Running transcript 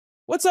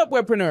What's up,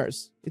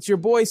 webpreneurs? It's your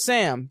boy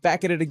Sam,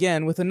 back at it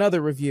again with another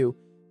review,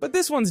 but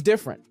this one's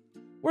different.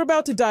 We're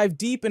about to dive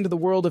deep into the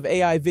world of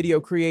AI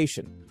video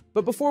creation,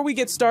 but before we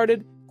get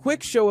started,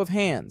 quick show of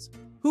hands.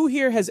 Who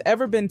here has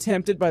ever been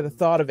tempted by the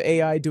thought of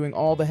AI doing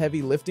all the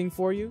heavy lifting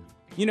for you?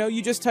 You know,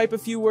 you just type a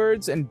few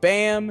words and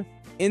bam,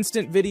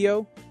 instant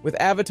video, with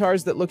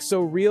avatars that look so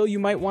real you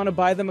might want to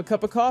buy them a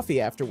cup of coffee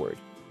afterward.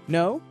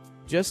 No?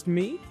 Just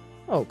me?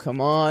 Oh,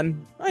 come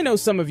on. I know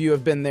some of you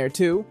have been there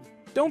too.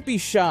 Don't be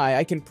shy,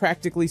 I can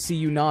practically see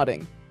you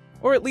nodding.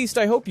 Or at least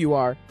I hope you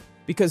are,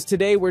 because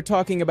today we're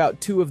talking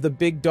about two of the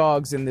big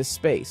dogs in this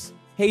space,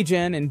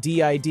 HeyGen and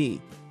D-ID.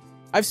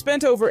 I've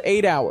spent over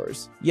 8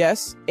 hours,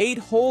 yes, 8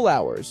 whole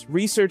hours,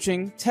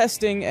 researching,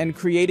 testing, and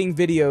creating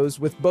videos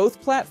with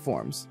both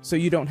platforms, so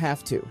you don't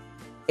have to.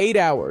 8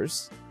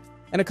 hours,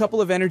 and a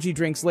couple of energy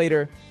drinks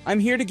later,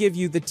 I'm here to give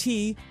you the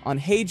tea on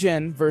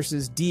HeyGen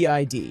versus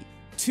D-ID,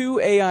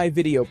 two AI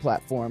video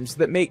platforms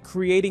that make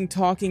creating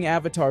talking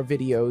avatar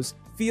videos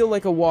feel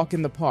like a walk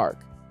in the park.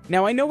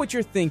 Now I know what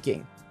you're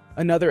thinking.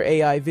 Another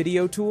AI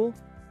video tool?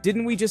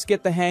 Didn't we just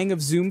get the hang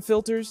of zoom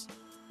filters?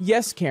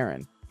 Yes,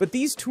 Karen, but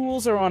these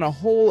tools are on a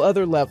whole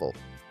other level.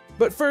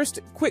 But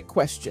first, quick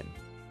question.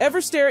 Ever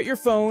stare at your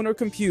phone or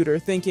computer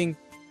thinking,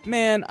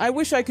 man, I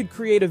wish I could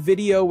create a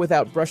video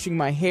without brushing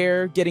my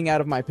hair, getting out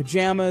of my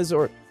pajamas,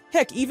 or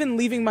heck, even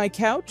leaving my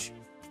couch?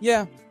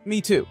 Yeah, me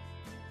too.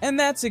 And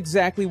that's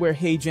exactly where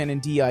HeyGen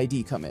and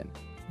D-ID come in.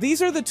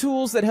 These are the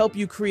tools that help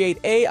you create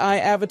AI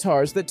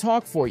avatars that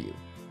talk for you,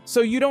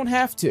 so you don't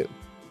have to.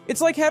 It's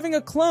like having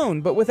a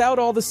clone, but without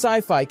all the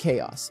sci-fi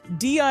chaos.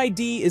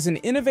 D-ID is an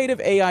innovative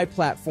AI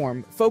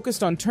platform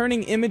focused on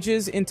turning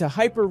images into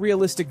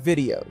hyper-realistic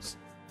videos,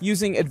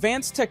 using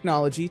advanced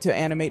technology to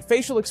animate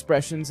facial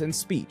expressions and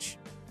speech.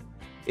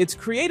 Its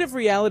creative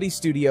reality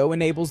studio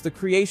enables the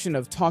creation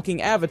of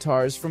talking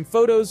avatars from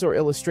photos or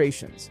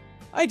illustrations,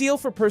 ideal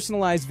for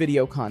personalized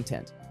video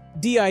content.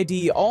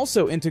 D-ID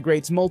also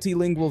integrates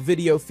multilingual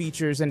video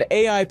features and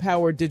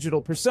AI-powered digital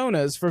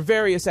personas for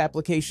various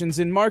applications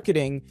in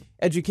marketing,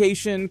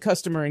 education,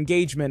 customer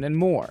engagement, and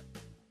more.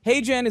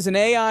 HeyGen is an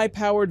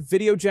AI-powered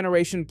video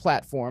generation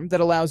platform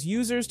that allows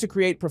users to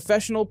create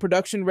professional,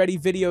 production-ready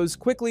videos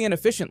quickly and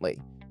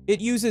efficiently. It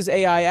uses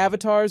AI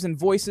avatars and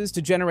voices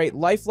to generate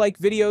lifelike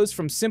videos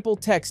from simple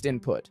text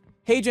input.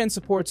 HeyGen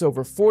supports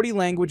over 40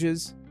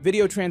 languages,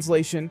 video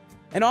translation,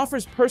 and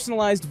offers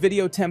personalized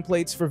video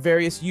templates for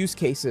various use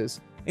cases,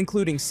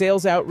 including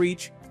sales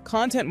outreach,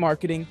 content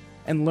marketing,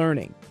 and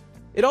learning.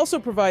 It also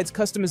provides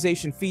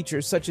customization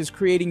features such as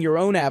creating your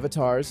own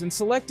avatars and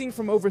selecting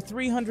from over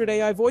 300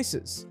 AI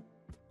voices.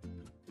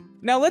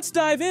 Now let's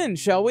dive in,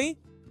 shall we?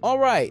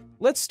 Alright,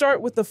 let's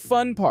start with the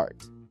fun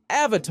part.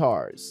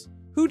 Avatars.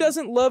 Who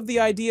doesn't love the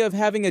idea of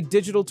having a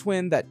digital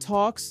twin that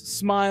talks,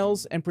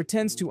 smiles, and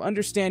pretends to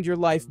understand your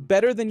life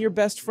better than your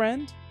best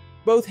friend?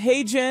 Both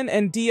HeyGen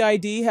and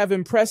D-ID have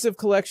impressive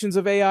collections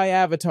of AI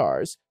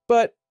avatars,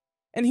 but,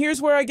 and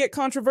here's where I get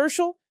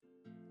controversial,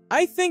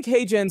 I think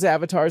HeyGen's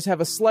avatars have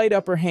a slight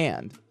upper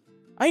hand.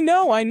 I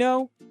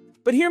know,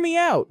 but hear me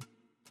out.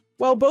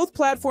 While both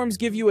platforms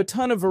give you a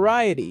ton of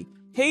variety,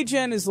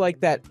 HeyGen is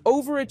like that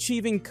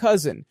overachieving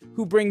cousin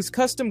who brings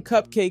custom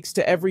cupcakes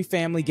to every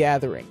family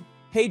gathering.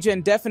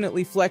 HeyGen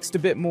definitely flexed a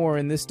bit more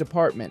in this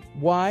department.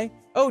 Why?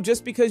 Oh,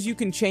 just because you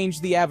can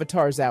change the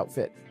avatar's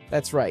outfit.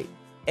 That's right.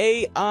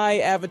 AI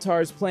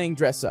avatars playing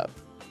dress-up.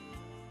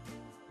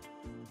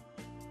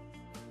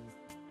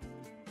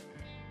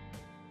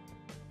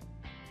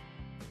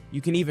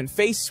 You can even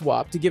face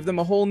swap to give them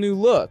a whole new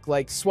look,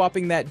 like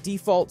swapping that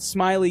default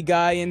smiley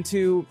guy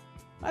into,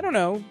 I don't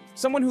know,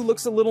 someone who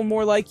looks a little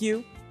more like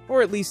you,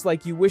 or at least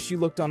like you wish you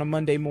looked on a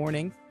Monday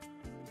morning.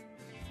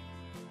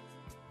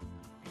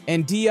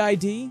 And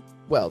D-ID?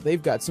 Well,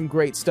 they've got some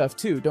great stuff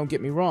too, don't get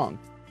me wrong.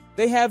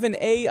 They have an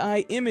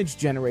AI image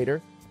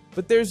generator,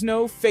 but there's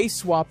no face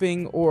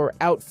swapping or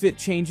outfit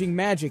changing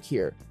magic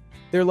here.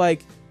 They're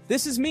like,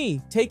 this is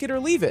me, take it or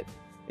leave it.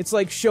 It's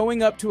like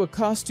showing up to a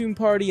costume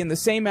party in the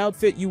same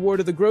outfit you wore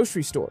to the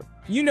grocery store.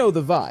 You know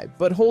the vibe,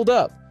 but hold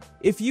up.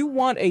 If you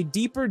want a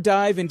deeper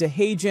dive into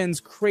HeyGen's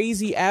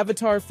crazy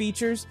avatar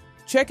features,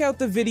 check out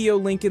the video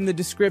link in the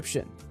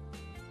description.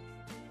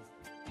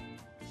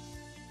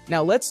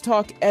 Now let's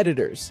talk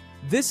editors.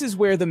 This is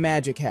where the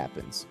magic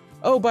happens.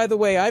 Oh, by the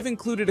way, I've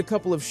included a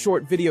couple of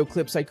short video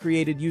clips I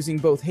created using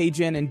both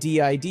HeyGen and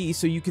D-ID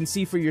so you can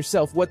see for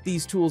yourself what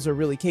these tools are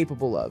really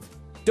capable of.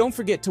 Don't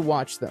forget to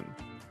watch them.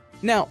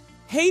 Now,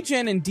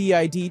 HeyGen and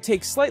D-ID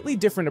take slightly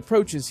different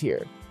approaches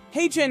here.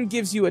 HeyGen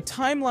gives you a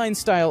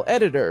timeline-style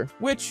editor,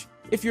 which,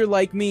 if you're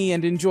like me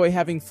and enjoy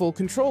having full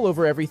control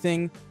over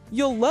everything,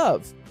 you'll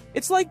love.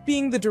 It's like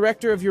being the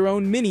director of your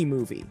own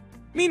mini-movie.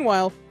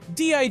 Meanwhile,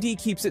 D-ID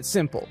keeps it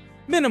simple.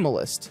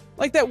 Minimalist,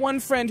 like that one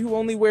friend who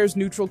only wears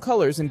neutral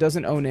colors and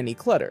doesn't own any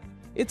clutter.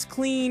 It's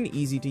clean,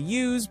 easy to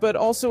use, but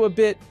also a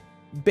bit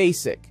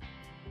basic.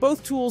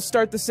 Both tools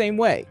start the same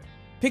way.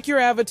 Pick your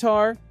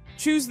avatar,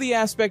 choose the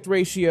aspect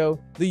ratio,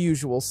 the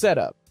usual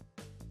setup.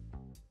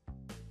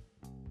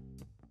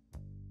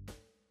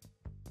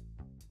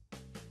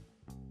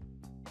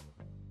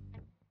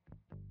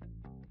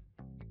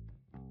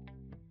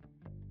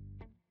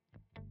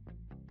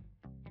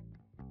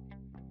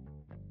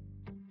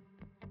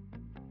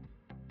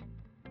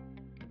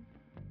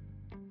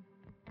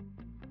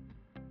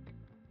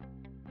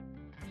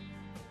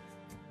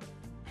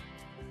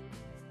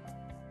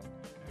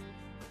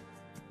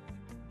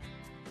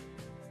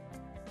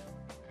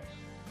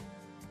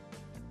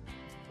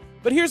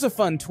 But here's a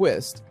fun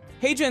twist.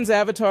 HeyGen's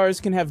avatars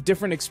can have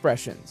different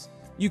expressions.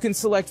 You can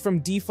select from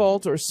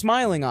default or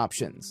smiling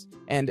options.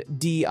 And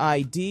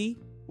D-ID?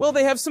 Well,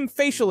 they have some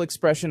facial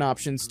expression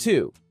options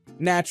too.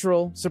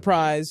 Natural,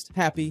 surprised,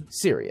 happy,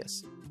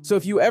 serious. So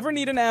if you ever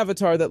need an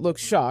avatar that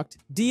looks shocked,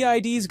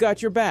 D-ID's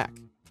got your back.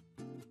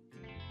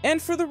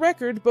 And for the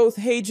record, both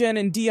HeyGen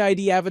and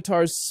D-ID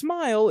avatars'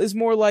 smile is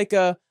more like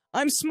a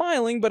I'm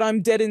smiling but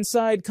I'm dead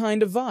inside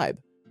kind of vibe.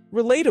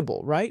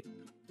 Relatable, right?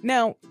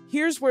 Now,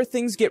 here's where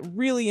things get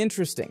really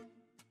interesting.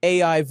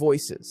 AI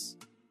voices.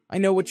 I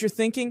know what you're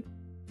thinking,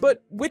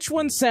 but which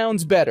one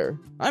sounds better?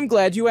 I'm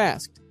glad you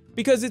asked.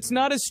 Because it's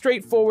not as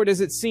straightforward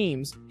as it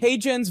seems.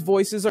 HeyGen's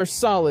voices are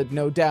solid,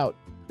 no doubt.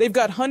 They've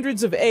got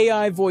hundreds of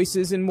AI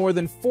voices in more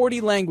than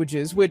 40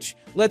 languages, which,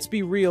 let's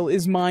be real,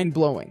 is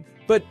mind-blowing.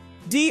 But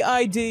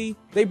D-ID,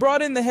 they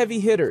brought in the heavy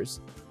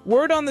hitters.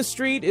 Word on the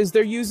street is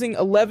they're using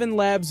 11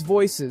 Labs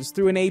voices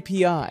through an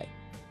API.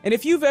 And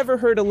if you've ever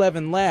heard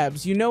 11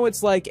 Labs, you know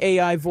it's like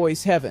AI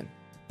voice heaven.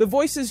 The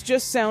voices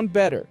just sound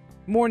better,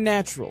 more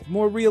natural,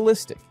 more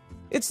realistic.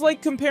 It's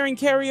like comparing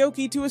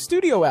karaoke to a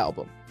studio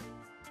album.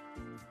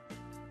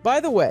 By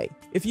the way,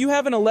 if you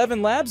have an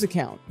 11 Labs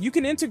account, you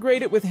can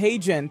integrate it with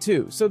HeyGen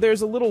too, so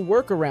there's a little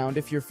workaround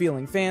if you're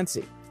feeling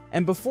fancy.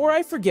 And before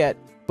I forget,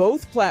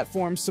 both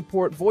platforms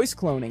support voice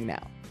cloning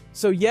now.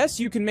 So yes,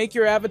 you can make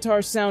your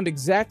avatar sound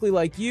exactly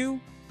like you.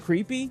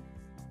 Creepy?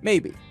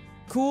 Maybe.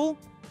 Cool?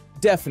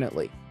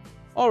 Definitely.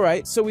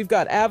 Alright, so we've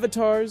got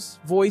avatars,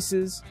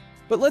 voices,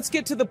 but let's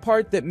get to the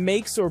part that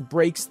makes or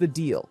breaks the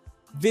deal.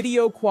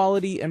 Video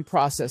quality and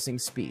processing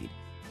speed.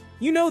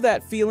 You know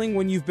that feeling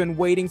when you've been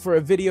waiting for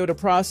a video to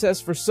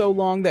process for so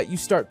long that you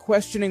start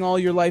questioning all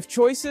your life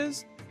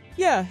choices?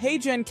 Yeah,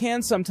 HeyGen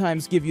can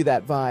sometimes give you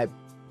that vibe.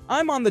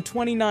 I'm on the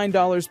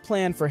 $29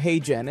 plan for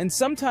HeyGen, and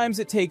sometimes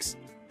it takes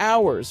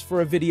hours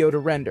for a video to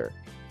render.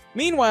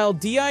 Meanwhile,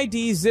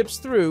 D-ID zips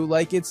through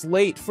like it's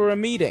late for a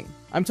meeting.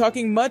 I'm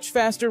talking much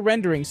faster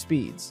rendering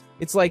speeds.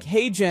 It's like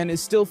HeyGen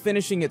is still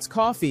finishing its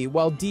coffee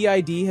while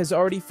D-ID has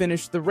already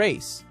finished the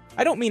race.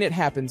 I don't mean it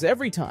happens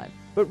every time,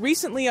 but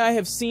recently I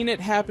have seen it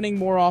happening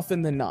more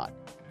often than not.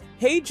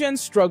 HeyGen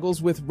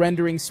struggles with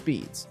rendering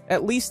speeds,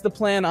 at least the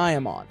plan I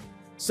am on.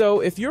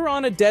 So if you're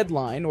on a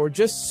deadline or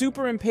just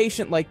super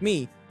impatient like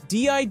me,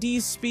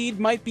 D-ID's speed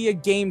might be a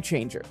game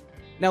changer.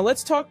 Now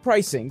let's talk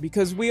pricing,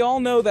 because we all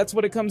know that's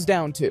what it comes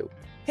down to.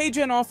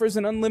 HeyGen offers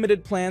an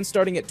unlimited plan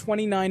starting at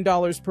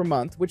 $29 per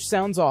month, which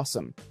sounds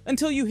awesome,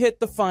 until you hit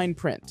the fine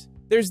print.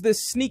 There's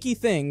this sneaky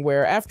thing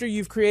where after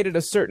you've created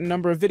a certain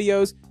number of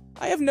videos,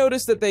 I have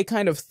noticed that they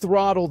kind of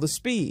throttle the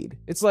speed.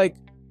 It's like,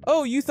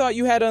 oh, you thought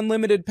you had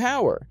unlimited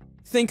power.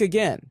 Think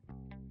again.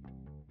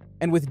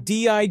 And with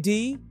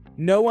D-ID,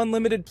 no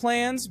unlimited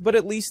plans, but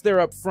at least they're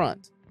up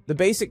front. The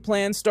basic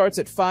plan starts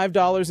at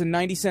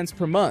 $5.90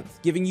 per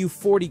month, giving you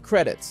 40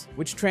 credits,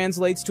 which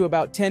translates to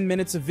about 10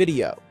 minutes of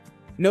video.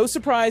 No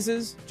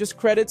surprises, just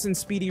credits and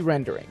speedy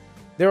rendering.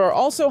 There are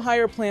also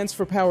higher plans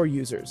for power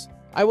users.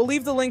 I will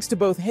leave the links to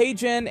both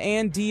HeyGen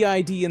and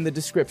D-ID in the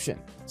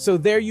description. So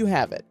there you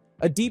have it.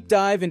 A deep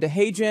dive into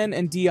HeyGen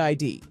and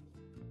D-ID.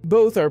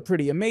 Both are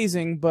pretty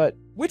amazing, but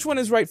which one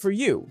is right for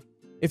you?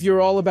 If you're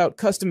all about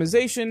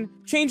customization,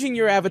 changing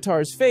your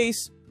avatar's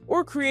face,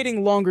 or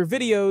creating longer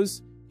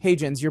videos,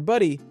 HeyGen's your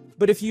buddy.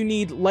 But if you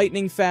need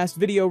lightning-fast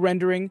video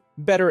rendering,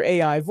 better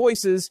AI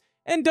voices,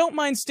 and don't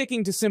mind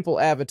sticking to simple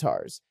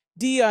avatars,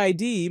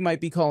 D-ID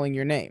might be calling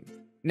your name.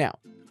 Now,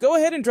 go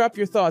ahead and drop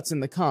your thoughts in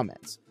the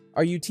comments.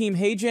 Are you Team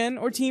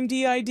HeyGen or Team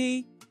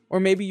D-ID? Or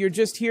maybe you're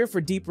just here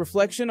for deep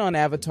reflection on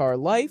avatar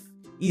life?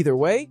 Either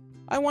way,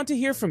 I want to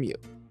hear from you.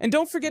 And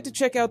don't forget to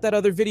check out that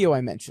other video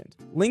I mentioned.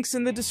 Links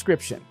in the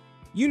description.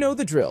 You know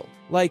the drill.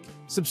 Like,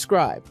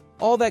 subscribe,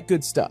 all that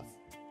good stuff.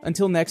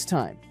 Until next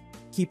time,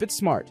 keep it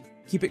smart,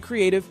 keep it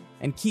creative,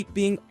 and keep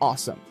being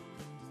awesome.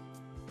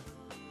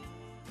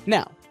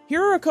 Now,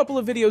 here are a couple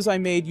of videos I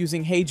made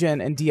using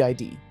HeyGen and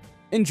D-ID.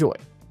 Enjoy.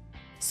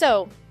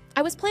 So,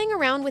 I was playing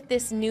around with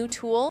this new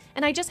tool,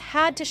 and I just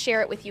had to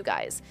share it with you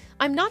guys.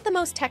 I'm not the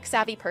most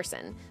tech-savvy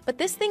person, but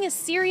this thing is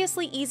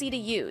seriously easy to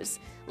use.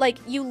 Like,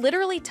 you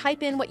literally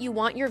type in what you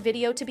want your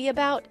video to be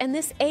about, and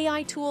this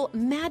AI tool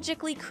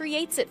magically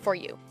creates it for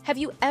you. Have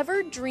you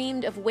ever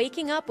dreamed of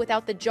waking up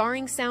without the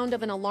jarring sound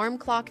of an alarm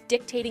clock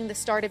dictating the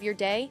start of your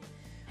day?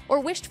 Or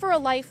wished for a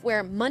life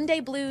where Monday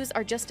blues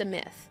are just a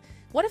myth?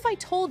 What if I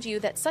told you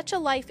that such a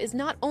life is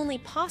not only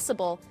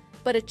possible,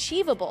 but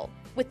achievable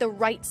with the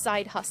right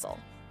side hustle?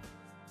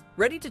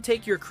 Ready to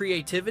take your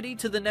creativity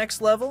to the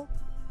next level?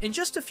 In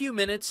just a few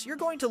minutes, you're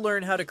going to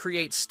learn how to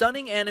create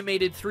stunning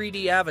animated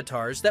 3D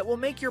avatars that will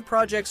make your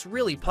projects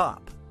really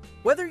pop.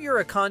 Whether you're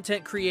a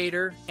content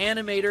creator,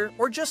 animator,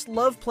 or just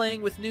love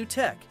playing with new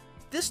tech,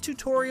 this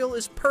tutorial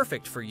is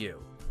perfect for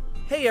you.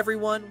 Hey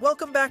everyone,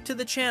 welcome back to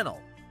the channel.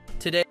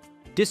 Today,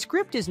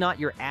 Descript is not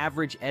your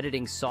average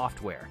editing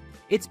software.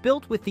 It's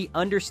built with the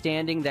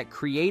understanding that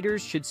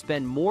creators should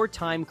spend more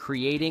time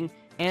creating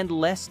and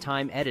less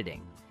time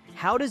editing.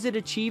 How does it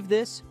achieve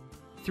this?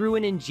 through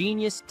an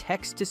ingenious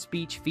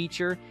text-to-speech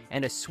feature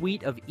and a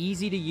suite of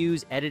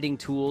easy-to-use editing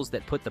tools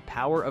that put the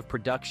power of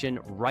production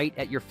right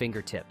at your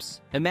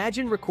fingertips.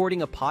 Imagine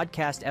recording a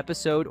podcast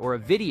episode or a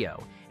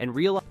video and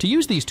realize— To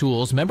use these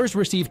tools, members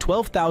receive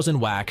 12,000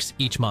 WACs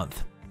each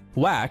month.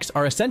 WACs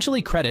are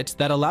essentially credits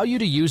that allow you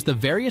to use the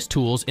various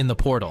tools in the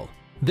portal.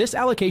 This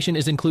allocation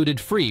is included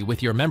free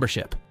with your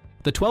membership.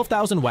 The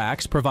 12,000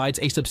 WACs provides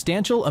a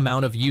substantial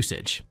amount of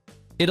usage.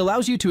 It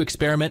allows you to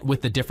experiment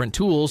with the different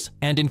tools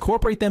and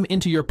incorporate them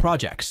into your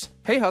projects.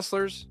 Hey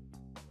hustlers!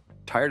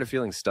 Tired of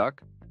feeling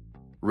stuck?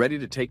 Ready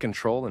to take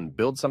control and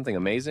build something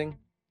amazing?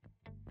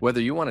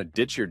 Whether you want to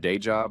ditch your day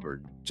job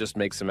or just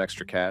make some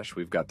extra cash,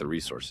 we've got the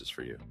resources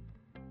for you.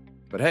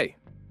 But hey,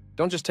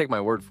 don't just take my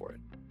word for it.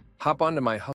 Hop onto my